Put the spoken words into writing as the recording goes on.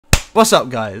What's up,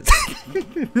 guys?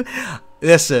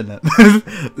 Listen,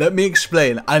 let me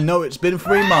explain. I know it's been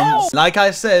 3 months. Like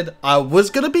I said, I was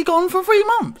gonna be gone for 3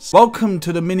 months. Welcome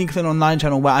to the Minikling Online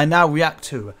channel, where I now react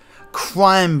to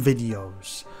crime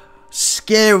videos,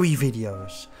 scary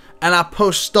videos, and I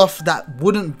post stuff that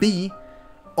wouldn't be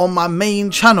on my main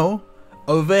channel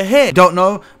over here. Don't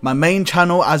know, my main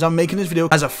channel, as I'm making this video,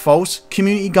 has a false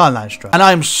community guideline strike, and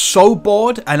I am so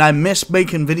bored and I miss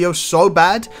making videos so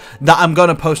bad that I'm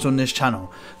gonna post on this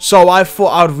channel. So I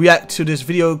thought I'd react to this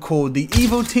video called The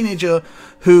Evil Teenager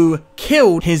Who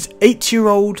Killed His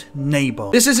 8-year-old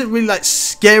Neighbor. This isn't really like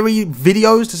scary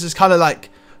videos, this is kind of like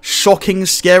shocking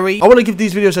scary. I want to give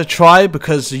these videos a try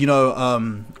because, you know,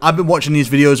 I've been watching these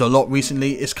videos a lot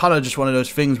recently. It's kind of just one of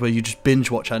those things where you just binge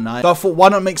watch at night. So I thought, why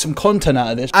not make some content out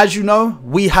of this? As you know,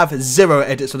 we have 0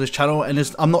 edits on this channel,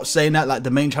 and I'm not saying that like the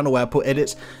main channel where I put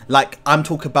edits. Like, I'm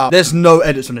talking about there's no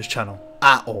edits on this channel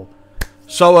at all.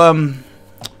 So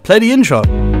play the intro.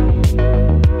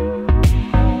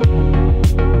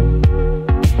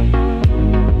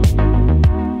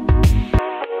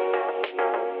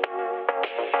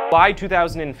 July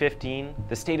 2015,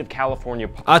 the state of California.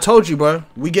 I told you, bro.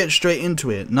 We get straight into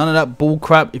it. None of that bull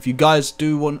crap. If you guys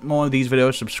do want more of these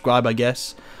videos, subscribe, I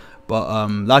guess. But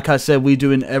like I said, we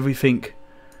doing everything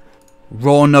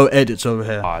raw, no edits over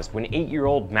here. When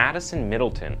 8-year-old Madison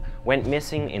Middleton went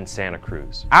missing in Santa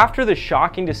Cruz. After the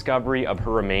shocking discovery of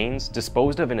her remains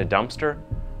disposed of in a dumpster,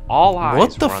 all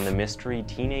eyes were on the mystery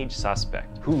teenage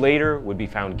suspect, who later would be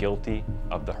found guilty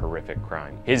of the horrific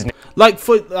crime. His name,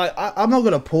 I'm not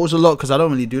gonna pause a lot because I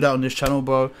don't really do that on this channel,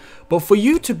 bro. But for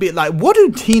you to be like, what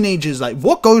do teenagers like?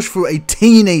 What goes through a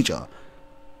teenager?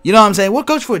 You know what I'm saying? What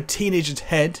goes through a teenager's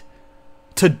head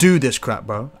to do this crap,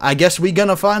 bro? I guess we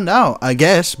gonna find out. I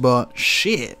guess, but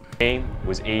shit. name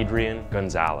was Adrian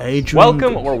Gonzalez.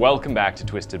 Welcome back to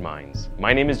Twisted Minds.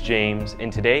 My name is James,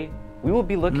 and today we will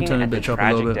be looking at the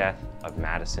tragic death of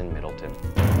Madison Middleton.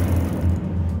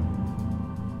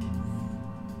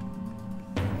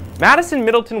 Madison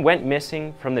Middleton went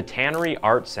missing from the Tannery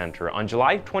Art Center on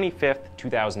July 25th,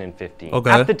 2015.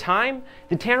 Okay. At the time,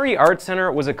 the Tannery Art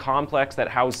Center was a complex that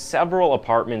housed several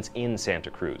apartments in Santa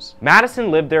Cruz.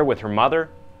 Madison lived there with her mother,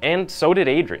 and so did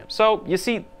Adrian. So, you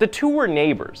see, the two were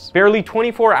neighbors. Barely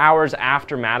 24 hours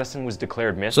after Madison was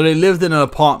declared missing. So they lived in an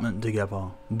apartment together,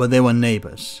 but they were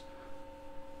neighbors.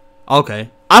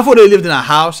 Okay. I thought they lived in a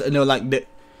house and they were like,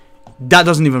 that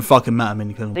doesn't even fucking matter,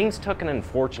 Minikling. Things took an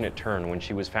unfortunate turn when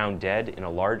she was found dead in a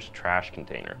large trash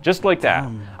container. Just like that,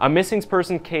 a missing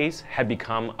person case had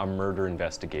become a murder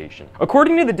investigation.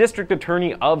 According to the district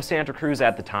attorney of Santa Cruz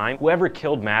at the time, whoever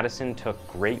killed Madison took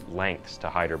great lengths to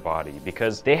hide her body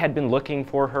because they had been looking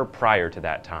for her prior to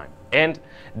that time. And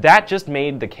that just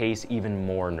made the case even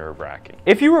more nerve-wracking.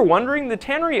 If you were wondering, the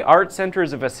Tannery Art Center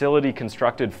is a facility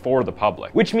constructed for the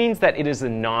public, which means that it is a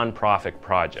non-profit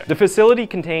project. The facility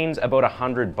contains about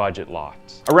 100 budget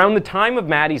lofts. Around the time of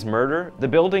Maddie's murder, the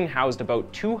building housed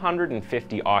about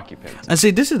 250 occupants. And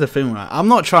see, this is the thing, right? I'm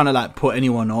not trying to like put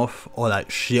anyone off or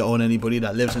like shit on anybody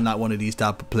that lives in like one of these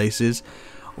type of places,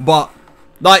 but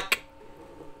like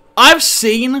I've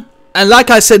seen, and like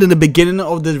I said in the beginning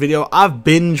of this video, I've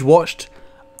binge watched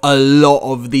a lot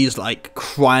of these like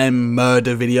crime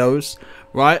murder videos,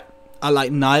 right? At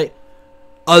like night.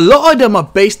 A lot of them are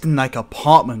based in like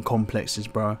apartment complexes,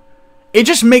 bro. It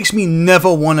just makes me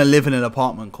never want to live in an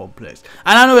apartment complex.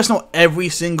 And I know it's not every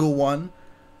single one,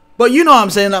 but you know what I'm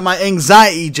saying? Like my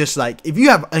anxiety, just like, if you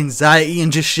have anxiety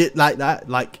and just shit like that,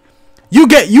 like you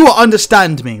will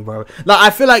understand me, bro. Like I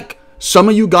feel like some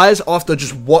of you guys, after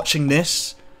just watching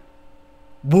this,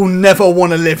 will never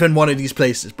want to live in one of these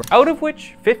places, bro. Out of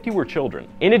which 50 were children.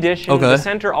 In addition, the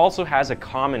center also has a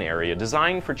common area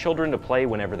designed for children to play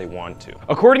whenever they want to.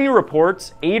 According to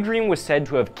reports, Adrian was said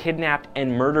to have kidnapped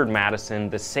and murdered Madison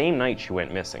the same night she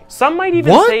went missing. Some might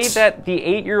even say that the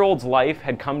 8-year-old's life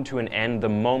had come to an end the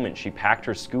moment she packed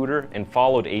her scooter and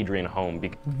followed Adrian home.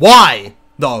 Why,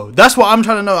 though? That's what I'm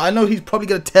trying to know. I know he's probably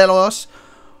going to tell us,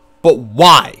 but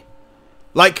why?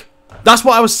 Like, that's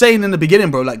what I was saying in the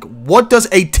beginning, bro. Like, what does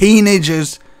a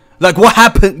teenager's, like, what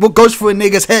happened, what goes through a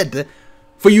nigga's head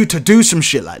for you to do some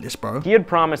shit like this, bro? He had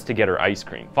promised to get her ice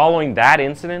cream. Following that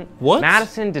incident,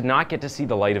 Madison did not get to see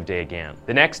the light of day again.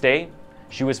 The next day,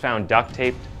 she was found duct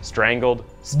taped, strangled,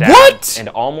 stabbed, and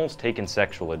almost taken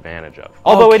sexual advantage of.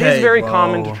 Although it is very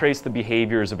common to trace the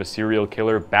behaviors of a serial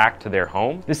killer back to their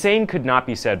home, the same could not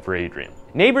be said for Adrian.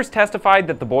 Neighbors testified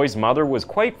that the boy's mother was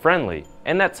quite friendly,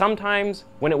 and that sometimes,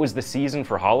 when it was the season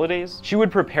for holidays, she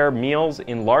would prepare meals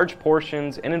in large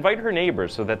portions and invite her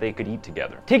neighbors so that they could eat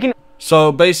together.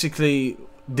 So basically,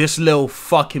 this little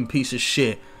fucking piece of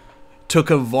shit took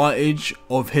advantage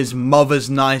of his mother's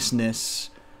niceness,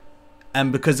 and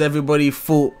because everybody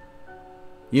thought,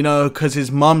 you know, because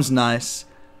his mum's nice,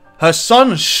 her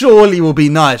son surely will be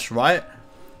nice, right?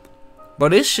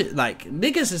 But this shit, like,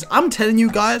 niggas is, I'm telling you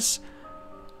guys,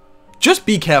 just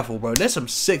be careful, bro. There's some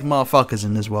sick motherfuckers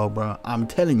in this world, bro. I'm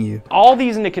telling you. All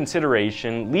these into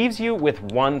consideration leaves you with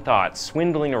one thought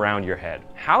swindling around your head.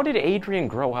 How did Adrian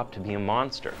grow up to be a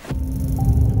monster?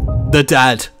 The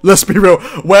dad. Let's be real.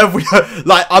 Where we,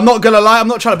 like, I'm not gonna lie, I'm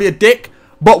not trying to be a dick,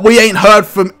 but we ain't heard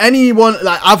from anyone.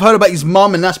 Like, I've heard about his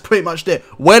mom, and that's pretty much it.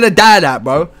 Where the dad at,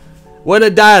 bro? Where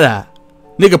the dad at?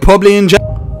 Nigga probably in jail.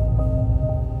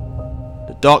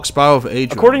 The dark spiral of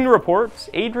Adrian. According to reports,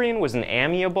 Adrian was an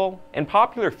amiable and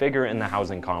popular figure in the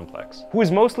housing complex, who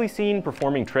was mostly seen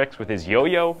performing tricks with his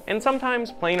yo-yo and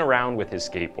sometimes playing around with his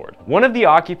skateboard. One of the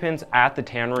occupants at the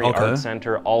Tannery Arts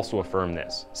Center also affirmed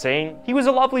this, saying he was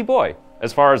a lovely boy.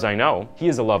 As far as I know, he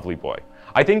is a lovely boy.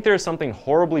 I think there's something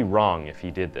horribly wrong if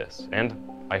he did this, and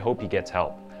I hope he gets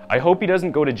help. I hope he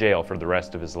doesn't go to jail for the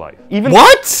rest of his life.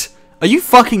 What? Are you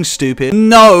fucking stupid?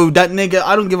 No, that nigga,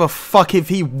 I don't give a fuck if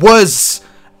he was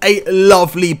a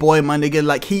lovely boy, my nigga.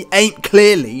 Like, he ain't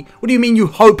clearly. What do you mean you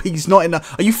hope he's not in a...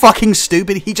 Are you fucking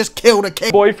stupid? He just killed a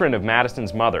kid. Boyfriend of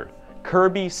Madison's mother,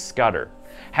 Kirby Scudder,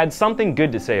 had something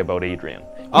good to say about Adrian.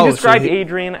 He described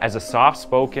Adrian as a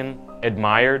soft-spoken,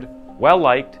 admired,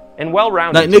 well-liked, and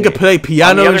well-rounded. Like, nigga play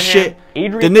piano and shit.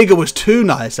 The nigga was too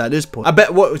nice at this point. I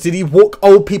bet, what, did he walk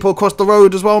old people across the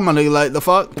road as well, man? Like, the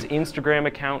fuck? His Instagram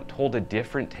account told a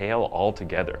different tale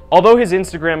altogether. Although his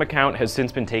Instagram account has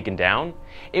since been taken down,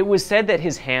 it was said that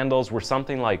his handles were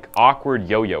something like awkward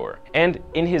yo-yoer. And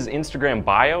in his Instagram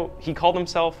bio, he called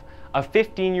himself a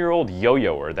 15-year-old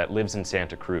yo-yoer that lives in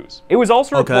Santa Cruz. It was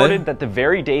also reported that the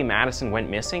very day Madison went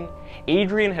missing,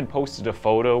 Adrian had posted a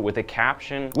photo with a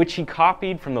caption which he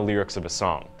copied from the lyrics of a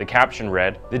song. The caption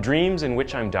read, "The dreams in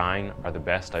which I'm dying are the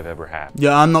best I've ever had."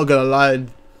 Yeah, I'm not gonna lie.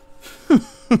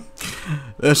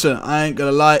 Listen, I ain't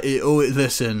gonna lie.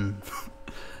 Listen.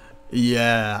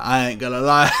 Yeah, I ain't gonna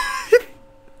lie.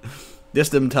 This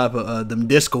them type of them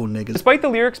disco niggas. Despite the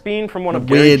lyrics being from one of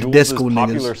Gary Jules'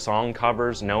 popular song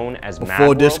covers known as Mad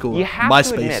World, you have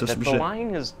to admit that the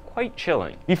line is quite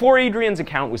chilling. Before Adrian's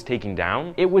account was taken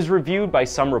down, it was reviewed by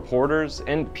some reporters,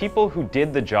 and people who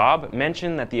did the job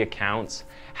mentioned that the accounts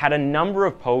had a number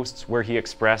of posts where he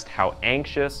expressed how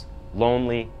anxious,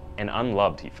 lonely, and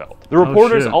unloved he felt. The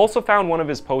reporters also found one of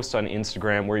his posts on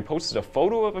Instagram where he posted a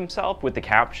photo of himself with the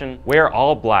caption, "Wear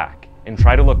all black and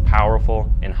try to look powerful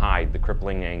and hide the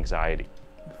crippling anxiety."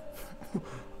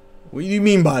 What do you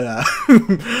mean by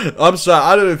that? I'm sorry,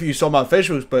 I don't know if you saw my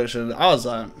facial expression. I was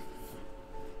like,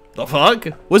 the fuck?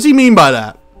 What's he mean by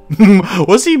that?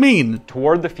 What's he mean?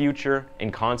 Toward the future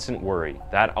in constant worry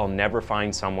that I'll never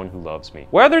find someone who loves me.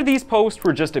 Whether these posts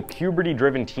were just a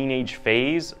puberty-driven teenage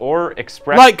phase or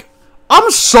express... Like, I'm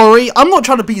sorry, I'm not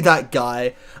trying to be that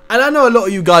guy. And I know a lot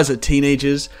of you guys are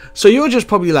teenagers, so you're just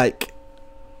probably like,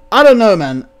 I don't know,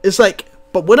 man. It's like,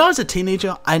 but when I was a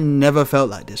teenager, I never felt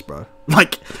like this, bro.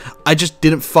 Like, I just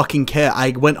didn't fucking care.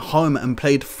 I went home and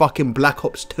played fucking Black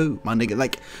Ops 2, my nigga.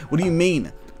 Like, what do you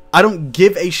mean? I don't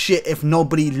give a shit if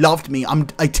nobody loved me. I'm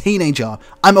a teenager.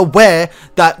 I'm aware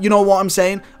that, you know what I'm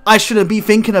saying? I shouldn't be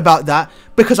thinking about that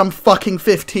because I'm fucking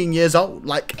 15 years old.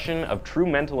 Like, of true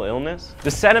mental illness,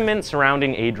 the sentiment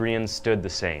surrounding Adrian stood the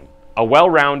same. A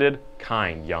well-rounded,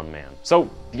 kind young man. So,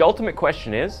 the ultimate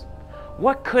question is,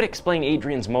 what could explain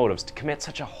Adrian's motives to commit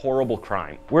such a horrible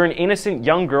crime, where an innocent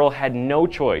young girl had no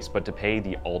choice but to pay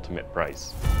the ultimate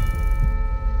price?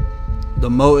 The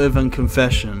motive and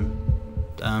confession.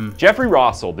 Jeffrey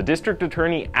Rossell, the district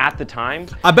attorney at the time.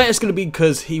 I bet it's going to be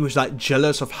because he was like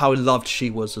jealous of how loved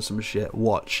she was or some shit.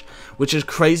 Watch. Which is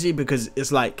crazy because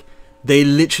it's like, they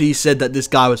literally said that this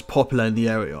guy was popular in the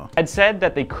area. Had said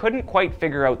that they couldn't quite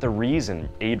figure out the reason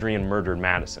Adrian murdered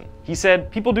Madison. He said,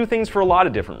 people do things for a lot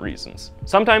of different reasons.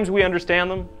 Sometimes we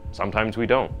understand them, sometimes we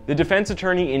don't. The defense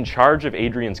attorney in charge of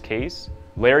Adrian's case,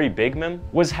 Larry Bigman,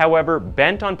 was however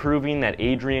bent on proving that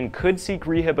Adrian could seek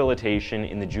rehabilitation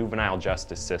in the juvenile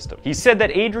justice system. He said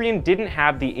that Adrian didn't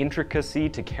have the intricacy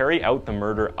to carry out the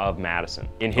murder of Madison.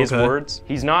 In his words,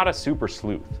 he's not a super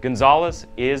sleuth. Gonzalez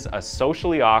is a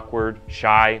socially awkward,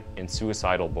 shy, and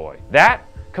suicidal boy. That,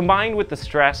 combined with the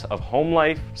stress of home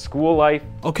life, school life.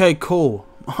 Okay, cool.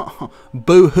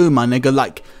 Boo-hoo, my nigga.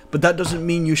 Like, but that doesn't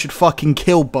mean you should fucking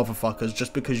kill motherfuckers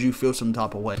just because you feel some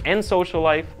type of way. And social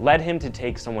life led him to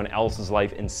take someone else's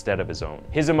life instead of his own.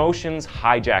 His emotions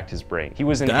hijacked his brain. He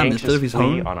was an anxious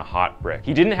flea on a hot brick.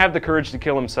 He didn't have the courage to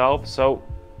kill himself, so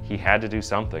he had to do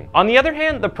something. On the other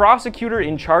hand, the prosecutor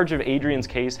in charge of Adrian's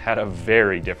case had a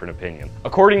very different opinion.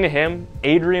 According to him,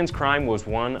 Adrian's crime was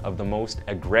one of the most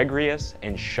egregious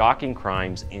and shocking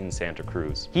crimes in Santa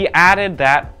Cruz. He added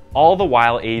that all the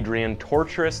while Adrian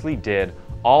torturously did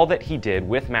all that he did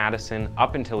with Madison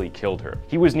up until he killed her.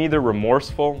 He was neither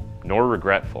remorseful nor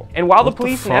regretful. And while the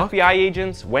police and FBI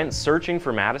agents went searching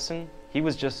for Madison, he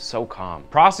was just so calm.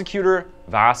 Prosecutor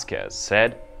Vasquez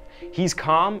said, "He's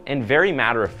calm and very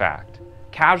matter-of-fact,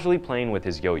 casually playing with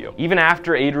his yo-yo." Even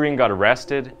after Adrian got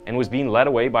arrested and was being led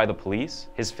away by the police,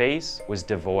 his face was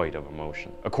devoid of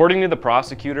emotion. According to the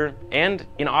prosecutor, and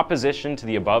in opposition to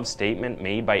the above statement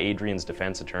made by Adrian's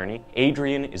defense attorney,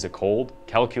 Adrian is a cold,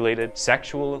 calculated,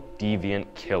 sexual, deviant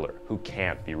killer who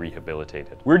can't be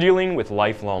rehabilitated. We're dealing with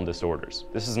lifelong disorders.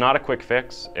 This is not a quick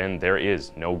fix, and there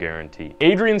is no guarantee.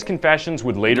 Adrian's confessions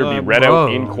would later be read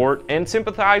out in court, and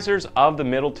sympathizers of the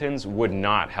Middletons would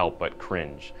not help but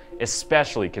cringe,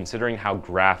 especially considering how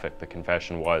graphic the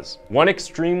confession was. One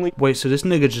extremely— Wait, so this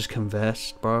nigga just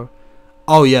confessed, bro?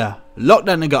 Oh yeah, lock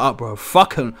that nigga up, bro.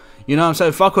 Fuck him. You know what I'm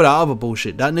saying? Fuck all that other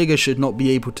bullshit. That nigga should not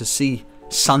be able to see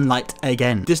sunlight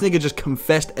again. This nigga just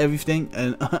confessed everything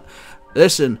and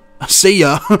listen, see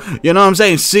ya. You know what I'm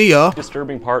saying? See ya.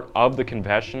 Disturbing part of the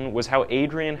confession was how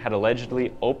Adrian had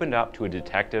allegedly opened up to a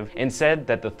detective and said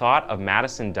that the thought of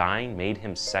Madison dying made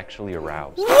him sexually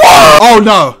aroused. Oh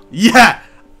no. Yeah.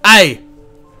 Hey.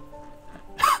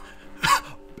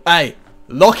 Hey.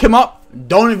 Lock him up.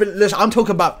 Don't even listen. I'm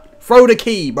talking about throw the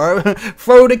key, bro.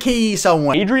 Throw the key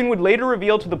somewhere. Adrian would later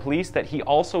reveal to the police that he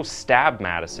also stabbed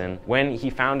Madison when he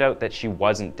found out that she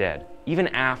wasn't dead, even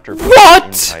after putting her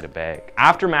inside a bag.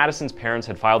 After Madison's parents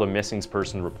had filed a missing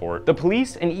person report, the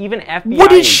police and even FBI what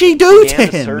did she do to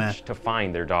began him? Search to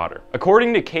find their daughter.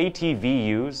 According to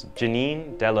KTVU's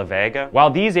Janine De La Vega, while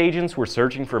these agents were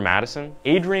searching for Madison,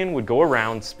 Adrian would go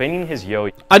around spinning his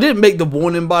yo-yo. I didn't make the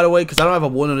warning, by the way, because I don't have a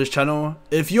warning on this channel.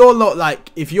 If you're not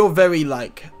like, if you're very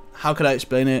like, how could I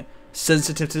explain it,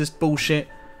 sensitive to this bullshit,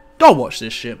 don't watch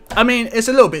this shit. I mean, it's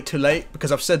a little bit too late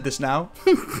because I've said this now.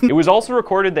 It was also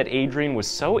recorded that Adrian was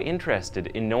so interested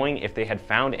in knowing if they had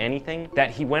found anything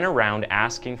that he went around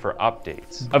asking for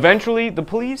updates. Eventually, the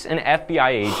police and FBI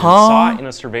agents saw in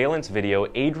a surveillance video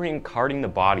Adrian carting the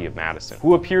body of Madison,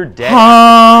 who appeared dead,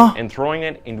 and throwing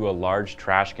it into a large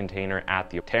trash container at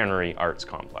the Tannery Arts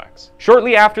Complex.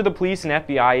 Shortly after the police and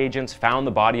FBI agents found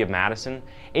the body of Madison,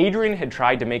 Adrian had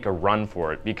tried to make a run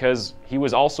for it because he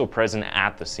was also present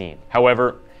at the scene.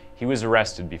 However, he was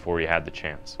arrested before he had the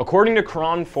chance. According to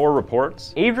Cron 4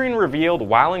 reports, Adrian revealed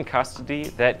while in custody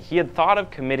that he had thought of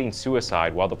committing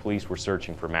suicide while the police were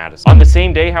searching for Madison. On the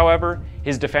same day, however,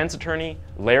 his defense attorney,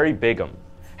 Larry Bigham,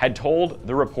 had told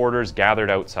the reporters gathered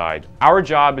outside, "Our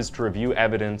job is to review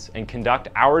evidence and conduct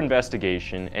our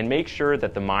investigation and make sure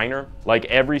that the minor, like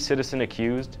every citizen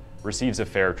accused, receives a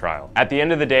fair trial. At the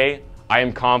end of the day, I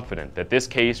am confident that this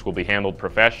case will be handled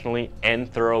professionally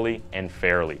and thoroughly and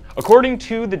fairly." According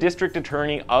to the district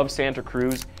attorney of Santa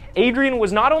Cruz, Adrian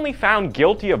was not only found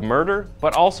guilty of murder,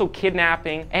 but also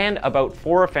kidnapping and about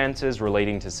 4 offenses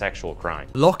relating to sexual crime.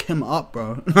 Lock him up,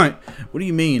 bro. Like, what do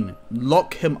you mean?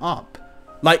 Lock him up?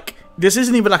 Like, this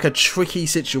isn't even like a tricky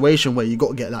situation where you got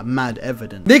to get that mad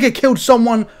evidence. Nigga killed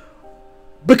someone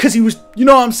because he was, you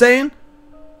know what I'm saying?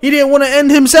 He didn't want to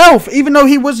end himself, even though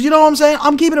he was, you know what I'm saying?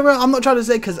 I'm keeping it real. I'm not trying to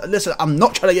say, because listen, I'm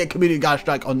not trying to get community guy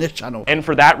strike on this channel. And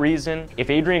for that reason, if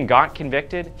Adrian got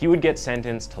convicted, he would get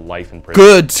sentenced to life in prison.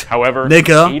 Good. However,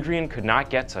 nigga, Adrian could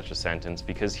not get such a sentence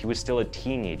because he was still a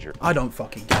teenager. I don't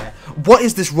fucking care. What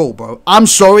is this rule, bro? I'm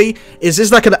sorry. Is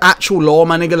this like an actual law,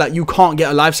 my nigga? Like, you can't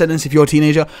get a life sentence if you're a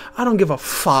teenager? I don't give a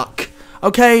fuck.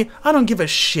 Okay? I don't give a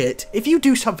shit. If you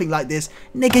do something like this,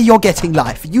 nigga, you're getting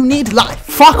life. You need life.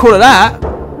 Fuck all of that.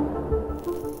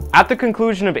 At the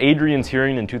conclusion of Adrian's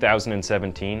hearing in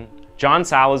 2017, John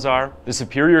Salazar, the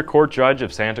Superior Court Judge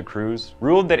of Santa Cruz,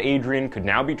 ruled that Adrian could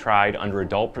now be tried under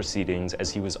adult proceedings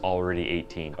as he was already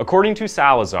 18. According to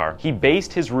Salazar, he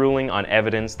based his ruling on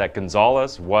evidence that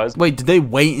Gonzalez was— Wait, did they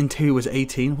wait until he was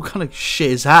 18? What kind of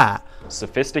shit is that?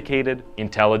 —sophisticated,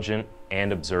 intelligent,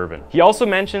 and observant. He also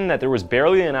mentioned that there was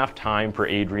barely enough time for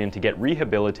Adrian to get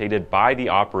rehabilitated by the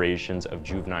operations of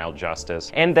juvenile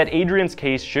justice, and that Adrian's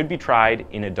case should be tried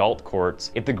in adult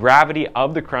courts if the gravity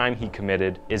of the crime he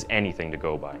committed is anything to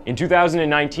go by. In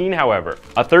 2019, however,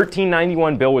 a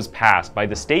 1391 bill was passed by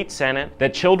the state Senate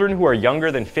that children who are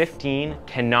younger than 15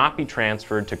 cannot be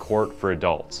transferred to court for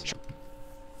adults.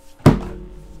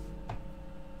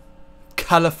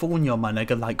 California, my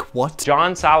nigga. Like, what?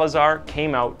 John Salazar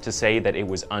came out to say that it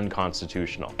was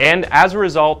unconstitutional. And as a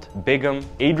result, Bigham,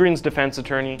 Adrian's defense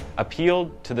attorney,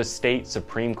 appealed to the state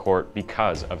Supreme Court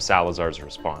because of Salazar's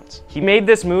response. He made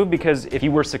this move because if he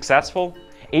were successful,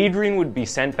 Adrian would be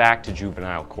sent back to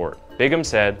juvenile court. Bigham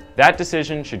said, that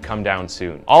decision should come down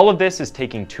soon. All of this is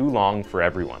taking too long for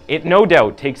everyone. It no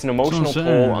doubt takes an emotional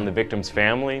toll on the victim's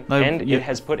family, and it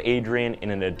has put Adrian in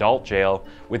an adult jail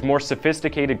with more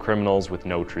sophisticated criminals with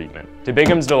no treatment. To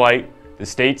Bigham's delight, the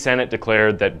state Senate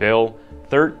declared that Bill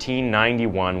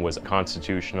 1391 was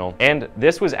constitutional, and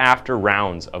this was after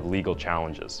rounds of legal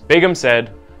challenges. Bigham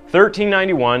said,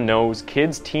 1391 knows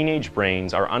kids' teenage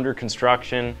brains are under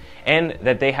construction and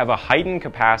that they have a heightened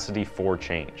capacity for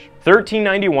change.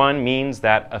 1391 means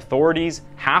that authorities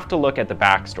have to look at the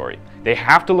backstory. They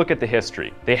have to look at the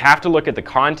history. They have to look at the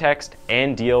context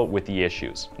and deal with the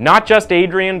issues. Not just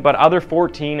Adrian, but other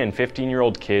 14 and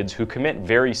 15-year-old kids who commit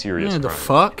very serious crimes. The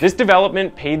fuck? This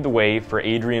development paved the way for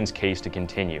Adrian's case to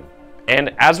continue.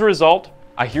 And as a result,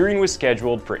 a hearing was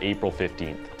scheduled for April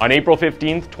 15th. On April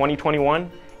 15th,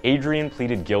 2021, Adrian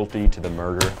pleaded guilty to the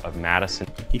murder of Madison.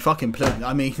 He fucking pleaded.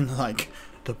 I mean, like,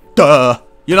 duh.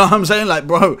 You know what I'm saying? Like,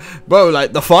 bro,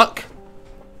 like, the fuck?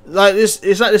 Like, it's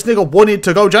like this nigga wanted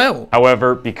to go jail.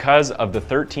 However, because of the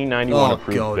 1391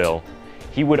 approved God. bill,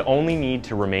 he would only need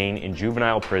to remain in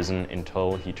juvenile prison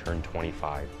until he turned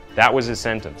 25. That was his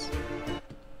sentence.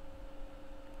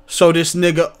 So this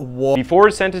nigga what? Before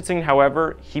his sentencing,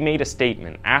 however, he made a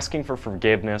statement asking for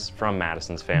forgiveness from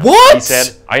Madison's family. What? He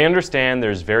said, I understand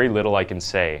there's very little I can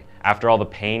say after all the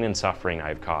pain and suffering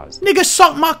I've caused. Nigga,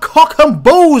 suck my cock and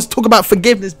balls. Talk about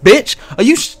forgiveness, bitch. Are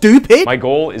you stupid? My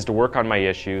goal is to work on my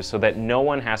issues so that no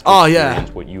one has to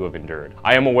experience what you have endured.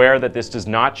 I am aware that this does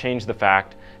not change the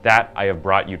fact that I have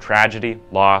brought you tragedy,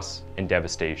 loss, and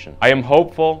devastation. I am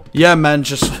hopeful. Yeah, man,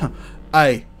 just,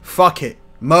 hey, fuck it.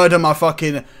 Murder my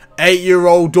fucking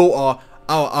 8-year-old daughter.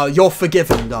 Oh, you're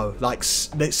forgiven, though. Like,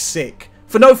 that's sick.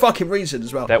 For no fucking reason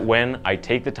as well. That when I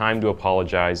take the time to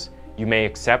apologize, you may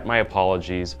accept my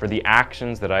apologies for the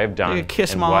actions that I have done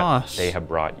and what they have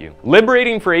brought you.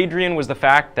 Liberating for Adrian was the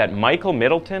fact that Michael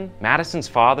Middleton, Madison's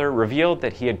father, revealed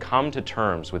that he had come to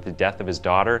terms with the death of his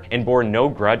daughter and bore no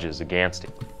grudges against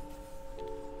him.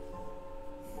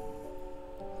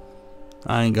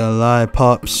 I ain't gonna lie,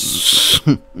 Pops.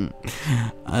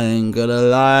 I ain't gonna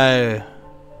lie.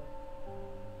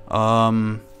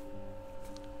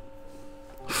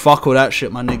 Fuck all that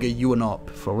shit, my nigga. You and up.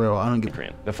 For real, I don't give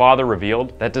a... The father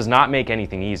revealed, that does not make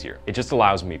anything easier. It just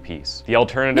allows me peace. The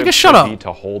alternative nigga, would be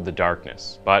to hold the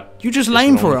darkness. But you just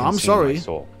lame for it. I'm sorry.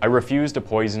 I refuse to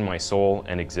poison my soul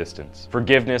and existence.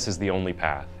 Forgiveness is the only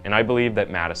path. And I believe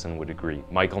that Madison would agree.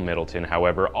 Michael Middleton,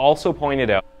 however, also pointed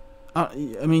out I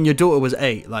mean, your daughter was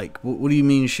 8. Like, what do you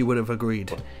mean she would have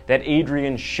agreed? That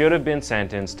Adrian should have been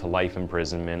sentenced to life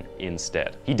imprisonment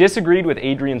instead. He disagreed with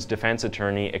Adrian's defense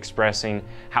attorney, expressing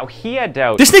how he had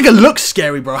doubts. This nigga looks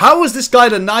scary, bro. How was this guy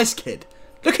the nice kid?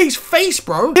 Look at his face,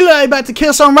 bro. He look like he's about to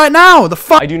kill someone right now. The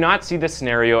fuck? I do not see this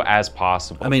scenario as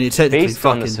possible. I mean, it's based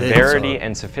on the severity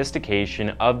and sophistication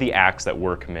of the acts that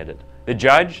were committed. The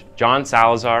judge, John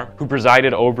Salazar, who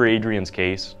presided over Adrian's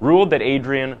case, ruled that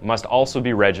Adrian must also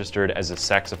be registered as a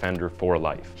sex offender for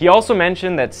life. He also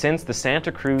mentioned that since the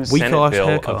Santa Cruz Senate Bill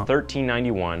of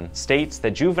 1391 states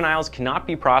that juveniles cannot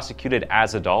be prosecuted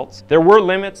as adults, there were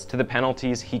limits to the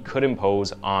penalties he could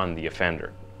impose on the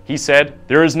offender. He said,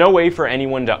 there is no way for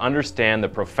anyone to understand the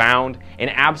profound and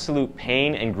absolute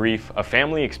pain and grief a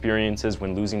family experiences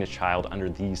when losing a child under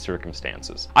these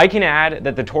circumstances. I can add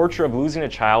that the torture of losing a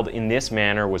child in this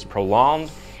manner was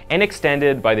prolonged and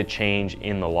extended by the change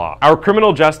in the law. Our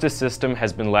criminal justice system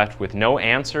has been left with no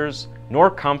answers nor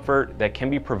comfort that can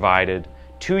be provided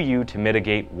to you to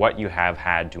mitigate what you have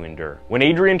had to endure. When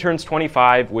Adrian turns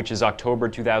 25, which is October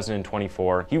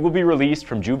 2024, he will be released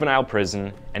from juvenile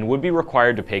prison and would be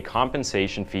required to pay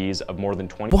compensation fees of more than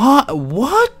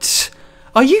What?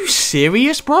 Are you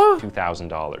serious, bro?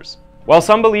 $2,000. While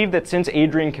some believe that since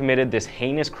Adrian committed this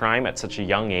heinous crime at such a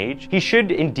young age, he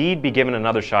should indeed be given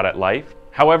another shot at life,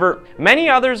 however, many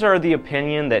others are of the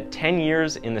opinion that 10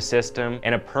 years in the system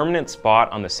and a permanent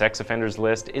spot on the sex offenders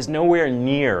list is nowhere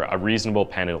near a reasonable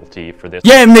penalty for this.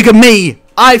 Yeah, nigga, me.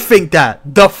 I think that.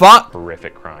 The fuck?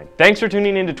 Horrific crime. Thanks for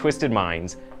tuning in to Twisted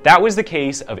Minds. That was the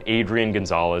case of Adrian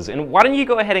Gonzalez, and why don't you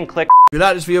go ahead and click. If you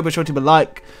like this video, be sure to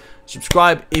like,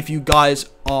 subscribe if you guys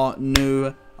are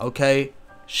new, okay?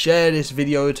 Share this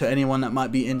video to anyone that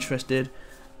might be interested.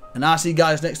 And I'll see you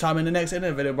guys next time in the next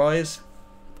video, boys.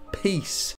 Peace.